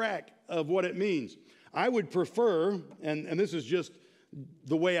lose track of what it means. I would prefer, and this is just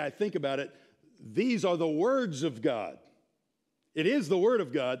the way I think about it, these are the words of God. It is the word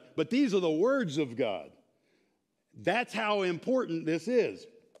of God, but these are the words of God. That's how important this is.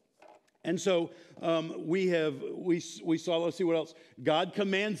 And so we saw, let's see what else. God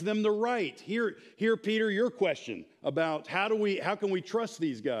commands them to write. Here, Peter, your question about how can we trust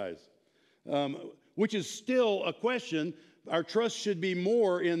these guys? Which is still a question. Our trust should be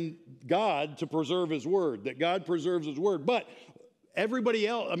more in God to preserve his word, that God preserves his word. But everybody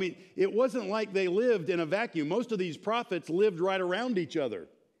else, I mean, it wasn't like they lived in a vacuum. Most of these prophets lived right around each other.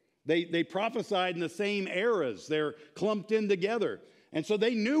 They prophesied in the same eras. They're clumped in together. And so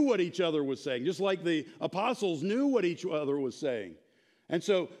they knew what each other was saying, just like the apostles knew what each other was saying. And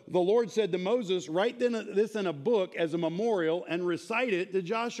so the Lord said to Moses, write this in a book as a memorial and recite it to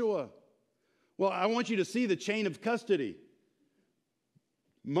Joshua. Well, I want you to see the chain of custody.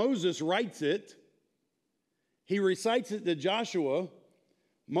 Moses writes it. He recites it to Joshua.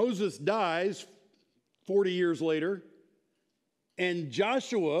 Moses dies 40 years later. And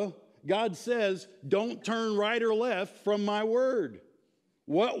Joshua, God says, don't turn right or left from my word.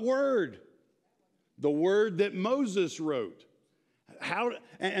 What word? The word that Moses wrote.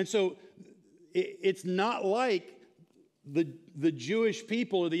 And so it's not like the Jewish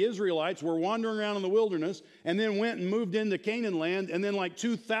people or the Israelites were wandering around in the wilderness and then went and moved into Canaan land and then like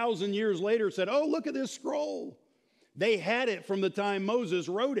 2,000 years later said, oh, look at this scroll. They had it from the time Moses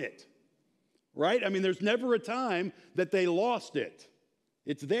wrote it, right? I mean, there's never a time that they lost it.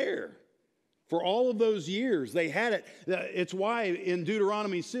 It's there. For all of those years, they had it. It's why in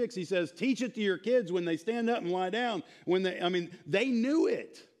Deuteronomy 6, he says, teach it to your kids when they stand up and lie down. They knew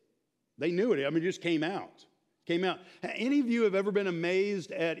it. They knew it. I mean, it just came out. Any of you have ever been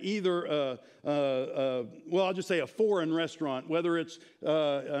amazed at either, I'll just say a foreign restaurant, whether it's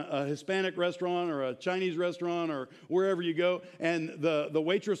a Hispanic restaurant or a Chinese restaurant or wherever you go, and the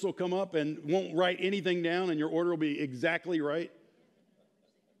waitress will come up and won't write anything down and your order will be exactly right?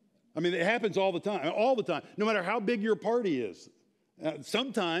 I mean, it happens all the time, no matter how big your party is.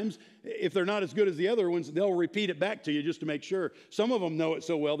 Sometimes, if they're not as good as the other ones, they'll repeat it back to you just to make sure. Some of them know it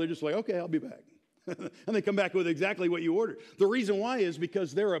so well, they're just like, okay, I'll be back. And they come back with exactly what you ordered. The reason why is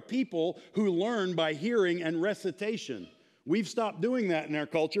because there are people who learn by hearing and recitation. We've stopped doing that in our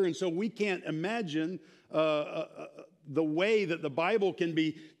culture, and so we can't imagine the way that the Bible can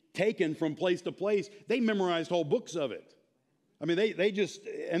be taken from place to place. They memorized whole books of it. I mean,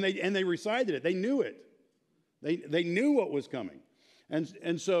 they recited it. They knew it. They knew what was coming.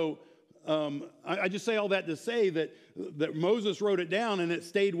 And so I just say all that to say that Moses wrote it down and it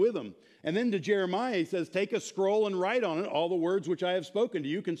stayed with him. And then to Jeremiah, he says, take a scroll and write on it all the words which I have spoken to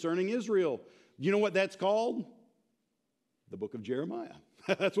you concerning Israel. Do you know what that's called? The book of Jeremiah.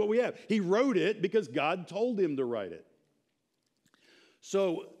 That's what we have. He wrote it because God told him to write it.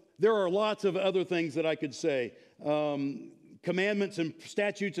 So there are lots of other things that I could say. Commandments and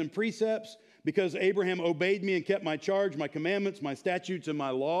statutes and precepts, because Abraham obeyed me and kept my charge, my commandments, my statutes, and my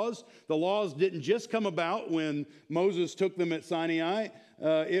laws. The laws didn't just come about when Moses took them at Sinai.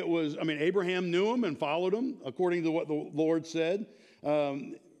 Abraham knew them and followed them according to what the Lord said.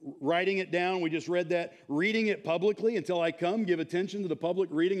 Writing it down, we just read that. Reading it publicly until I come, give attention to the public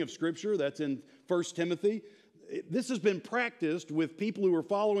reading of Scripture. That's in 1 Timothy. This has been practiced with people who are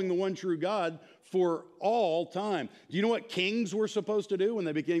following the one true God for all time. Do you know what kings were supposed to do when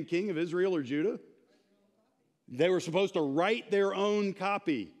they became king of Israel or Judah? They were supposed to write their own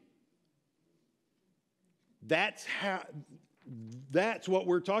copy. That's what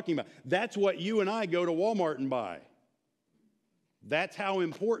we're talking about. That's what you and I go to Walmart and buy. That's how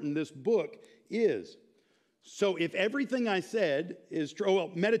important this book is. So if everything I said is true,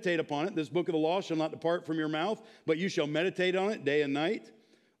 meditate upon it. This book of the law shall not depart from your mouth, but you shall meditate on it day and night.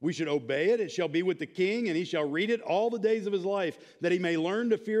 We should obey it. It shall be with the king, and he shall read it all the days of his life, that he may learn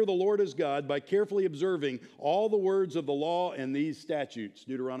to fear the Lord his God by carefully observing all the words of the law and these statutes.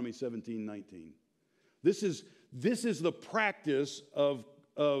 Deuteronomy 17:19. This is the practice of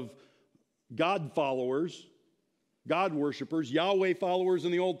God followers, God worshipers, Yahweh followers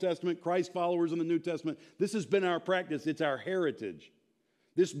in the Old Testament, Christ followers in the New Testament. This has been our practice. It's our heritage.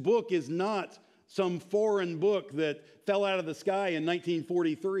 This book is not some foreign book that fell out of the sky in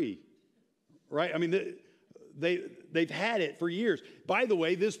 1943, right? I mean, they've had it for years. By the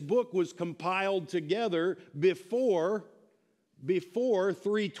way, this book was compiled together before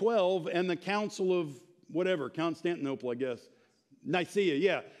 312 and the Council of whatever, Constantinople, I guess. Nicaea,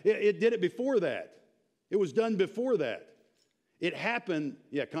 yeah. It did it before that. It was done before that. It happened,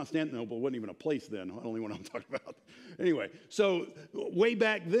 Constantinople wasn't even a place then. I don't know what I'm talking about. Anyway, so way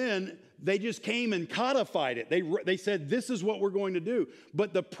back then, they just came and codified it. They said, this is what we're going to do.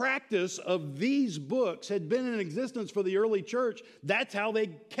 But the practice of these books had been in existence for the early church. That's how they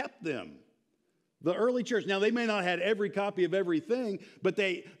kept them. The early church. Now, they may not have had every copy of everything, but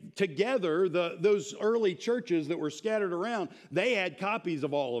those early churches that were scattered around, they had copies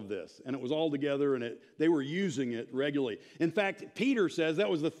of all of this. And it was all together, and they were using it regularly. In fact, Peter says, that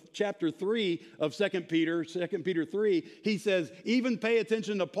was the chapter 3 of 2 Peter 3. He says, even pay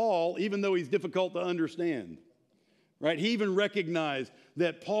attention to Paul, even though he's difficult to understand. right? He even recognized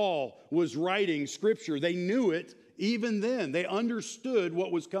that Paul was writing Scripture. They knew it even then. They understood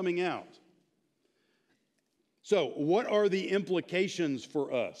what was coming out. So, what are the implications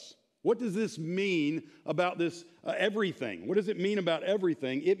for us? What does this mean about this everything? What does it mean about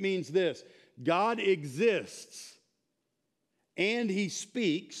everything? It means this: God exists, and He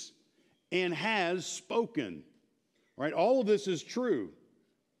speaks, and has spoken. Right? All of this is true.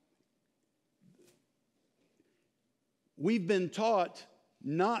 We've been taught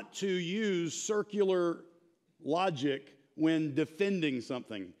not to use circular logic when defending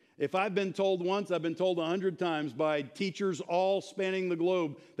something. If I've been told once, I've been told 100 times by teachers all spanning the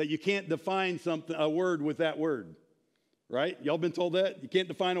globe that you can't define a word with that word. Right? Y'all been told that? You can't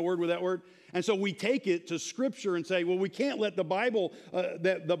define a word with that word? And so we take it to Scripture and say, well, we can't let the Bible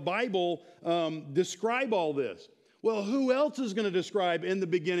describe all this. Well, who else is going to describe in the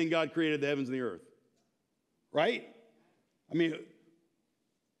beginning God created the heavens and the earth? Right? I mean,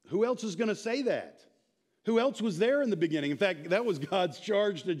 who else is going to say that? Who else was there in the beginning? In fact, that was God's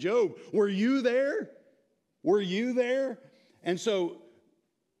charge to Job. Were you there? Were you there? And so,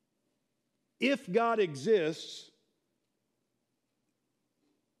 if God exists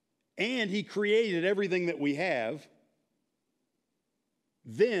and He created everything that we have,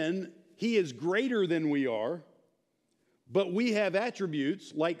 then He is greater than we are. But we have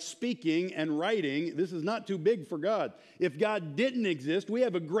attributes like speaking and writing. This is not too big for God. If God didn't exist, we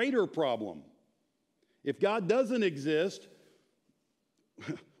have a greater problem. If God doesn't exist,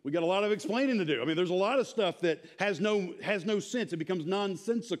 we got a lot of explaining to do. I mean, there's a lot of stuff that has no sense. It becomes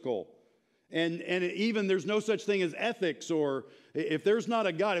nonsensical. And even there's no such thing as ethics, or if there's not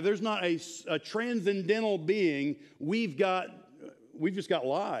a God, if there's not a transcendental being, we've just got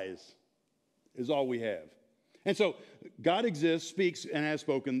lies, is all we have. And so God exists, speaks, and has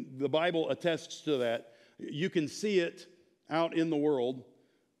spoken. The Bible attests to that. You can see it out in the world.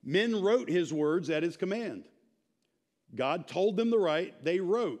 Men wrote His words at His command. God told them to write, they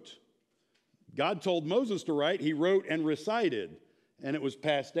wrote. God told Moses to write, he wrote and recited, and it was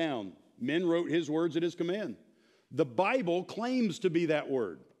passed down. Men wrote His words at His command. The Bible claims to be that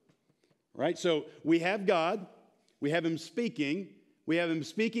word, right? So we have God, we have Him speaking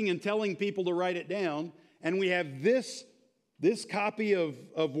and telling people to write it down, and we have this copy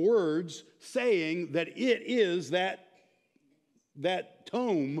of words saying that it is that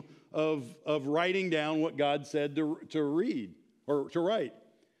tome of writing down what God said to read or to write.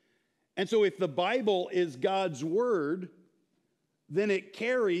 And so if the Bible is God's word, then it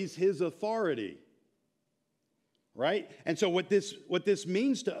carries His authority. Right? And so what this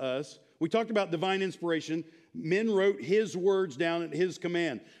means to us, we talked about divine inspiration. Men wrote His words down at His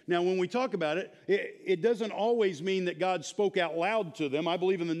command. Now, when we talk about it, it doesn't always mean that God spoke out loud to them. I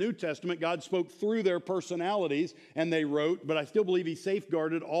believe in the New Testament, God spoke through their personalities and they wrote, but I still believe He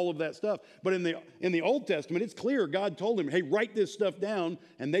safeguarded all of that stuff. But in the Old Testament, it's clear God told them, hey, write this stuff down,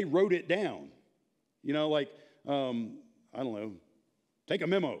 and they wrote it down. You know, like, I don't know, take a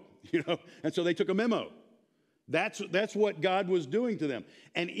memo, you know, and so they took a memo. That's what God was doing to them.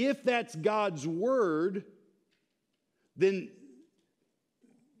 And if that's God's word, then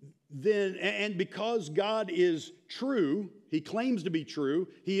and because God is true, He claims to be true,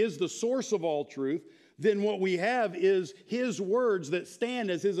 He is the source of all truth, then what we have is His words that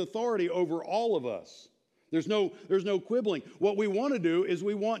stand as His authority over all of us. There's no quibbling. What we want to do is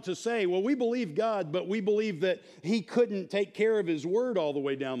we want to say, well, we believe God, but we believe that He couldn't take care of His word all the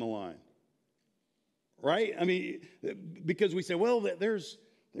way down the line. Right? I mean, because we say, well, there's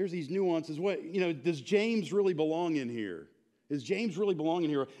these nuances. What, you know, does James really belong in here? Does James really belong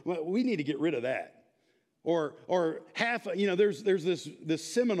in here? Well, we need to get rid of that. Or half, you know, there's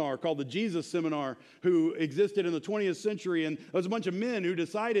this seminar called the Jesus Seminar who existed in the 20th century, and there was a bunch of men who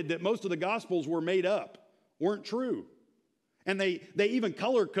decided that most of the Gospels were made up, weren't true. And they even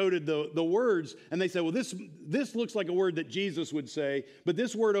color-coded the words, and they said, well, this looks like a word that Jesus would say, but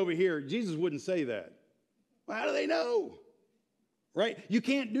this word over here, Jesus wouldn't say that. Well, how do they know? Right? You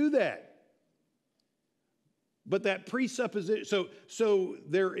can't do that. But that presupposition, so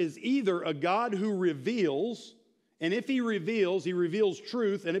there is either a God who reveals, and if He reveals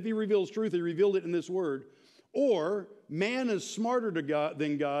truth, and if He reveals truth, He revealed it in this word, or man is smarter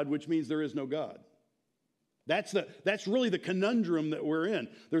than God, which means there is no God. That's really the conundrum that we're in.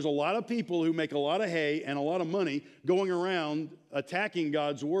 There's a lot of people who make a lot of hay and a lot of money going around attacking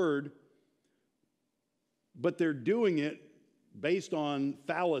God's word, but they're doing it based on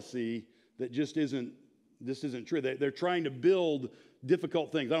fallacy that just isn't true. They're trying to build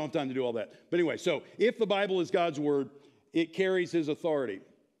difficult things. I don't have time to do all that. But anyway, so if the Bible is God's word, it carries His authority.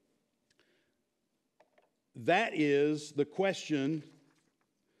 that is the question.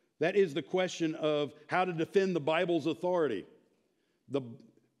 That is the question of how to defend the Bible's authority.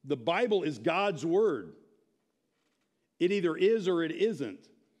 The Bible is God's word. It either is or it isn't.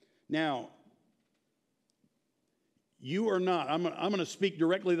 Now, you are not. I'm going to speak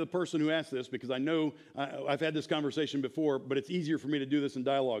directly to the person who asked this because I know I've had this conversation before, but it's easier for me to do this in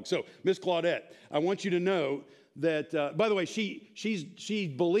dialogue. So, Miss Claudette, I want you to know that, by the way,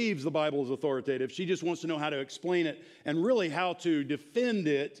 she believes the Bible is authoritative. She just wants to know how to explain it and really how to defend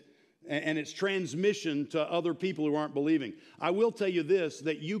it and its transmission to other people who aren't believing. I will tell you this,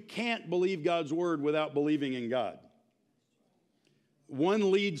 that you can't believe God's word without believing in God.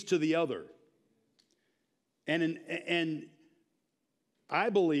 One leads to the other. And I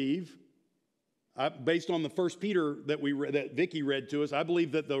believe, based on the First Peter that Vicki read to us, I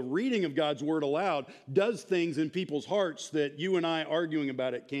believe that the reading of God's word aloud does things in people's hearts that you and I arguing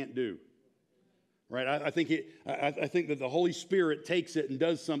about it can't do. Right? I think that the Holy Spirit takes it and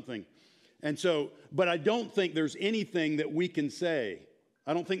does something. And so, but I don't think there's anything that we can say.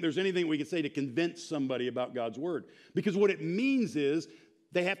 I don't think there's anything we can say to convince somebody about God's word. Because what it means is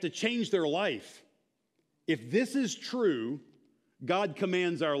they have to change their life. If this is true, God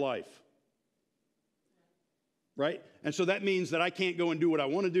commands our life. Right? And so that means that I can't go and do what I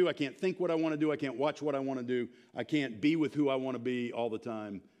want to do. I can't think what I want to do. I can't watch what I want to do. I can't be with who I want to be all the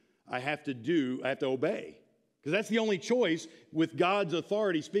time. I have to obey. Because that's the only choice with God's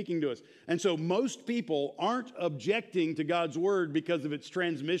authority speaking to us. And so most people aren't objecting to God's word because of its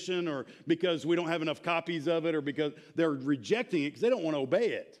transmission or because we don't have enough copies of it or because they're rejecting it because they don't want to obey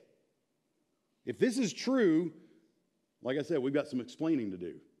it. If this is true, like I said, we've got some explaining to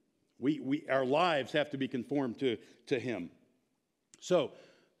do. Our lives have to be conformed to Him. So,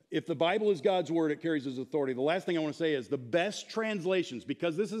 if the Bible is God's word, it carries His authority. The last thing I want to say is the best translations,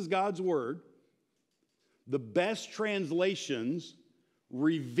 because this is God's word, the best translations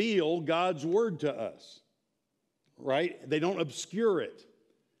reveal God's word to us, right? They don't obscure it.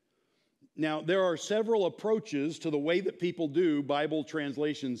 Now, there are several approaches to the way that people do Bible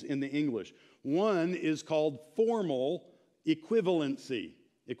translations in the English. One is called formal equivalency.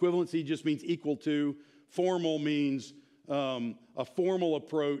 Equivalency just means equal to. Formal means a formal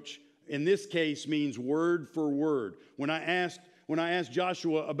approach. In this case, means word for word. When I asked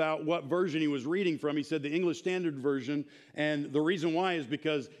Joshua about what version he was reading from, he said the English Standard Version, and the reason why is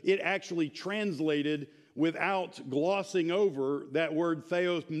because it actually translated without glossing over that word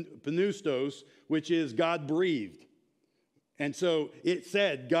theopneustos, which is God breathed. And so it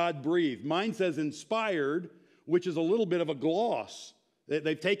said God breathed. Mine says inspired, which is a little bit of a gloss.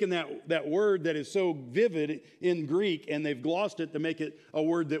 They've taken that word that is so vivid in Greek and they've glossed it to make it a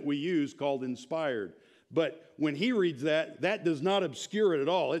word that we use called inspired. But when he reads that does not obscure it at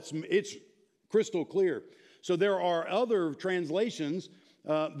all. It's crystal clear. So there are other translations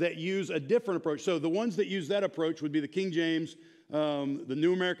that use a different approach. So the ones that use that approach would be the King James, the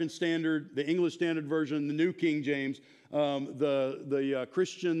New American Standard, the English Standard Version, the New King James, the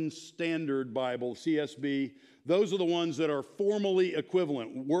Christian Standard Bible, CSB. Those are the ones that are formally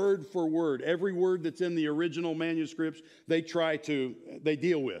equivalent, word for word. Every word that's in the original manuscripts, they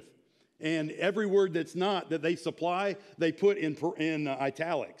deal with. And every word that's not, that they supply, they put in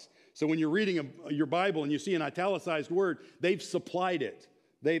italics. So when you're reading your Bible and you see an italicized word, they've supplied it.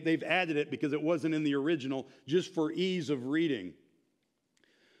 They've added it because it wasn't in the original, just for ease of reading.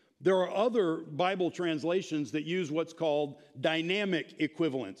 There are other Bible translations that use what's called dynamic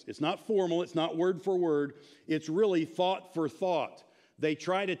equivalence. It's not formal, it's not word for word, it's really thought for thought. They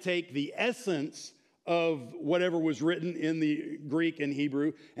try to take the essence of whatever was written in the Greek and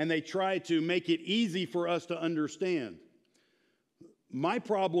Hebrew, and they try to make it easy for us to understand. My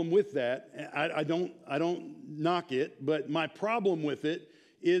problem with that, I don't knock it, but my problem with it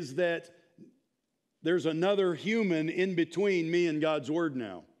is that there's another human in between me and God's word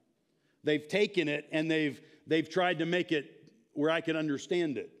now. They've taken it and they've tried to make it where I can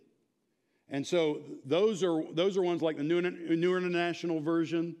understand it. And so those are ones like the New International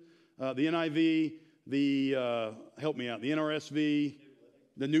Version, the NIV, help me out, the NRSV,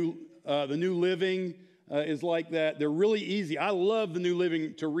 the New Living is like that. They're really easy. I love the New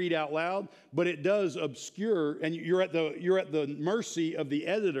Living to read out loud, but it does obscure, and you're at the mercy of the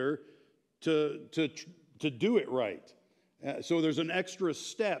editor to do it right. So there's an extra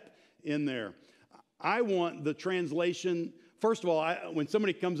step in there. I want the translation. First of all, when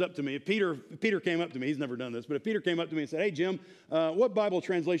somebody comes up to me, if Peter came up to me, he's never done this, but if Peter came up to me and said, "Hey, Jim, what Bible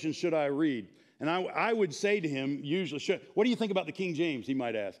translation should I read?" And I would say to him, usually, "What do you think about the King James?" he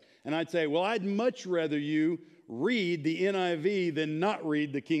might ask. And I'd say, "Well, I'd much rather you read the NIV than not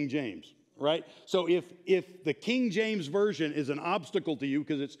read the King James," right? So if the King James Version is an obstacle to you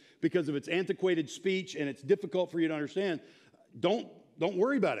because of its antiquated speech and it's difficult for you to understand, don't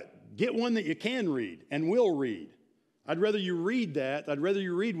worry about it. Get one that you can read and will read. I'd rather you read that. I'd rather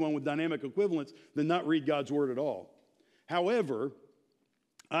you read one with dynamic equivalence than not read God's Word at all. However,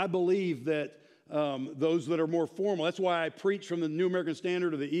 I believe that those that are more formal, that's why I preach from the New American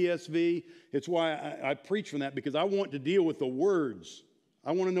Standard or the ESV. It's why I preach from that, because I want to deal with the words.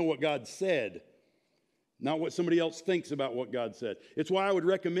 I want to know what God said, not what somebody else thinks about what God said. It's why I would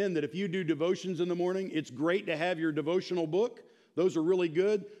recommend that if you do devotions in the morning, it's great to have your devotional book. Those are really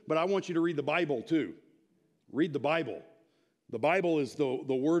good, but I want you to read the Bible too. Read the Bible. The Bible is the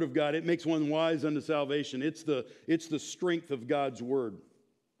Word of God. It makes one wise unto salvation. It's the strength of God's Word.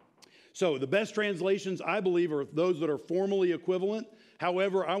 So the best translations, I believe, are those that are formally equivalent.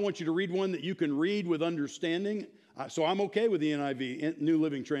 However, I want you to read one that you can read with understanding. So I'm okay with the NIV, New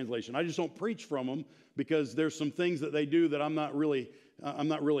Living Translation. I just don't preach from them because there's some things that they do that I'm not really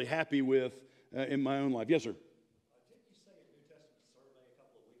happy with in my own life. Yes, sir. Didn't you say a New Testament survey a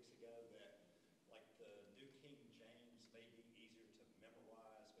couple of weeks ago that, like, the New King James may be easier to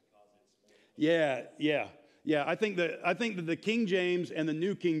memorize because it's more? Yeah. I think that the King James and the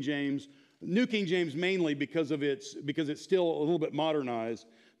New King James mainly because it's still a little bit modernized,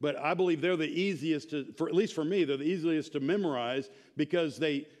 but I believe they're the easiest at least for me, they're the easiest to memorize because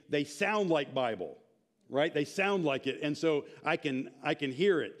they sound like Bible, right? They sound like it, and so I can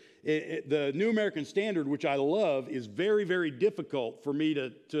hear it. The New American Standard, which I love, is very, very difficult for me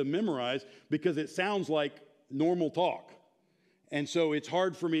to memorize because it sounds like normal talk. And so it's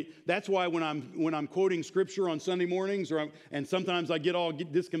hard for me. That's why when I'm quoting scripture on Sunday mornings, and sometimes I get all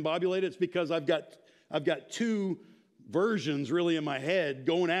discombobulated, it's because I've got two versions really in my head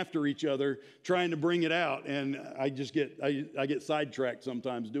going after each other, trying to bring it out, and I get sidetracked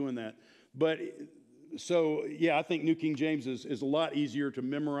sometimes doing that. But so yeah, I think New King James is a lot easier to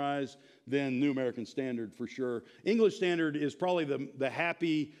memorize than New American Standard for sure. English Standard is probably the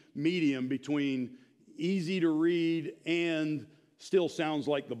happy medium between easy to read and still sounds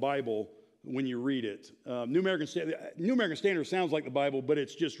like the Bible when you read it. New American Standard sounds like the Bible, but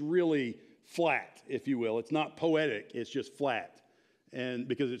it's just really flat, if you will. It's not poetic, it's just flat. And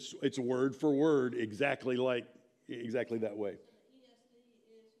because it's word for word exactly that way. ESV is word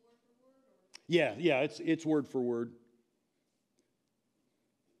for word? Yeah, it's word for word.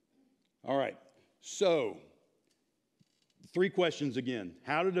 All right. So, 3 questions again.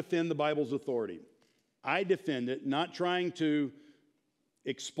 How to defend the Bible's authority. I defend it, not trying to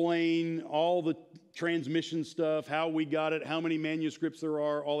explain all the transmission stuff, how we got it, how many manuscripts there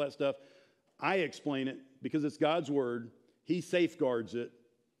are, all that stuff. I explain it because it's God's Word. He safeguards it.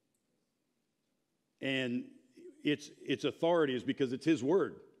 And its authority is because it's His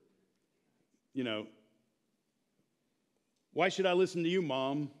Word. You know, why should I listen to you,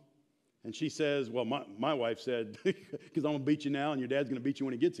 Mom? And she says, well, my wife said, because I'm going to beat you now and your dad's going to beat you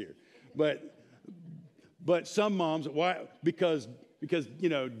when he gets here. But some moms, why? Because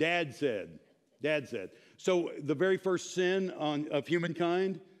Dad said. So the very first sin of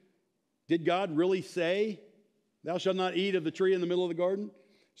humankind, did God really say, thou shalt not eat of the tree in the middle of the garden?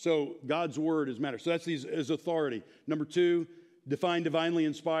 So God's word is matter. So that's his authority. Number 2, define divinely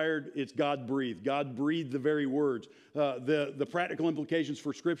inspired. It's God-breathed. God breathed the very words. The practical implications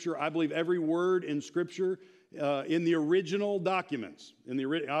for Scripture, I believe every word in Scripture in the original documents.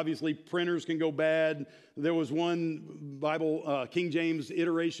 Obviously, printers can go bad. There was one Bible, King James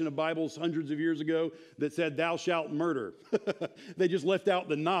iteration of Bibles hundreds of years ago that said, thou shalt murder. They just left out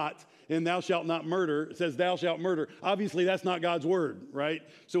the not, and thou shalt not murder. It says, thou shalt murder. Obviously, that's not God's word, right?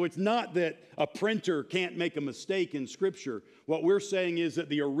 So it's not that a printer can't make a mistake in Scripture. What we're saying is that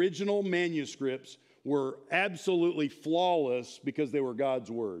the original manuscripts were absolutely flawless because they were God's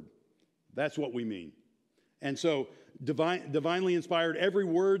word. That's what we mean. And so divinely inspired, every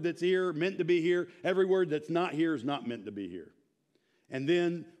word that's here meant to be here. Every word that's not here is not meant to be here. And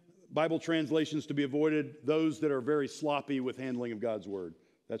then Bible translations to be avoided, those that are very sloppy with handling of God's word.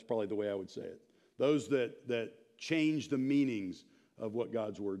 That's probably the way I would say it. Those that change the meanings of what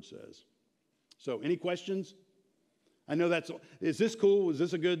God's word says. So any questions? I know is this cool? Is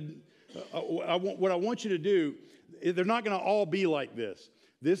this a good, what I want you to do, they're not going to all be like this.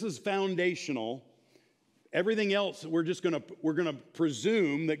 This is foundational. Everything else, we're going to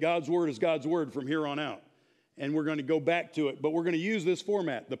presume that God's word is God's word from here on out. And we're going to go back to it. But we're going to use this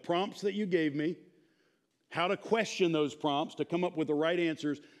format. The prompts that you gave me, how to question those prompts to come up with the right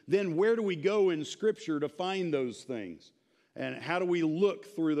answers. Then where do we go in Scripture to find those things? And how do we look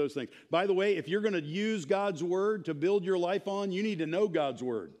through those things? By the way, if you're going to use God's word to build your life on, you need to know God's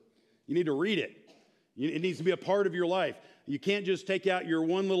word. You need to read it. It needs to be a part of your life. You can't just take out your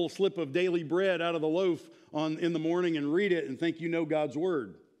one little slip of daily bread out of the loaf in the morning and read it and think you know God's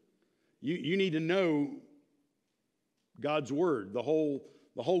word. You need to know God's word, the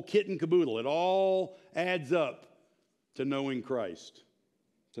whole kit and caboodle. It all adds up to knowing Christ.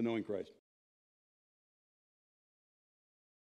 To knowing Christ.